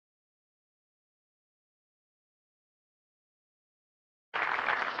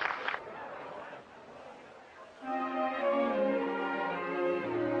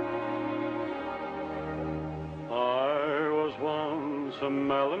a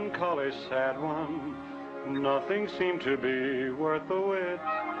melancholy, sad one. Nothing seemed to be worth a whit.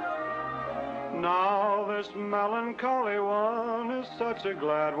 Now this melancholy one is such a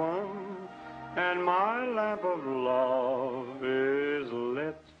glad one, and my lamp of love is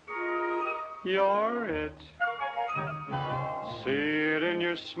lit. You're it. See it in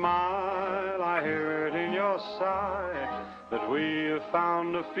your smile, I hear it in your sigh, that we have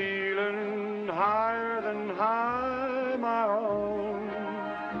found a feeling higher than high, my own,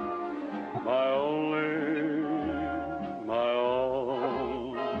 my only, my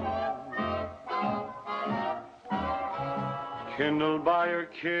own. Kindled by your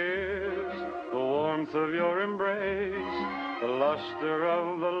kiss, the warmth of your embrace, the luster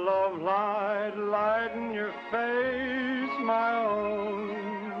of the love light lighten your face, my own,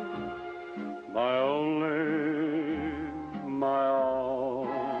 my only, my own.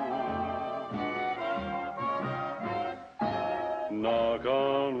 Knock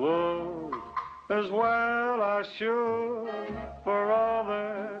on wood, as well I should, for all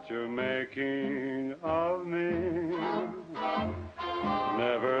that you're making of me.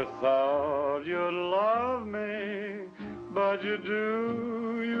 Never thought you'd love me, but you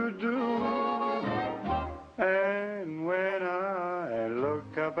do, you do. And when I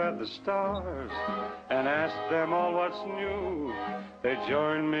look up at the stars and ask them all what's new, they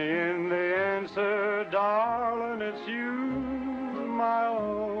join me in the answer, darling, it's you, my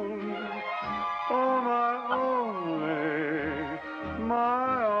own.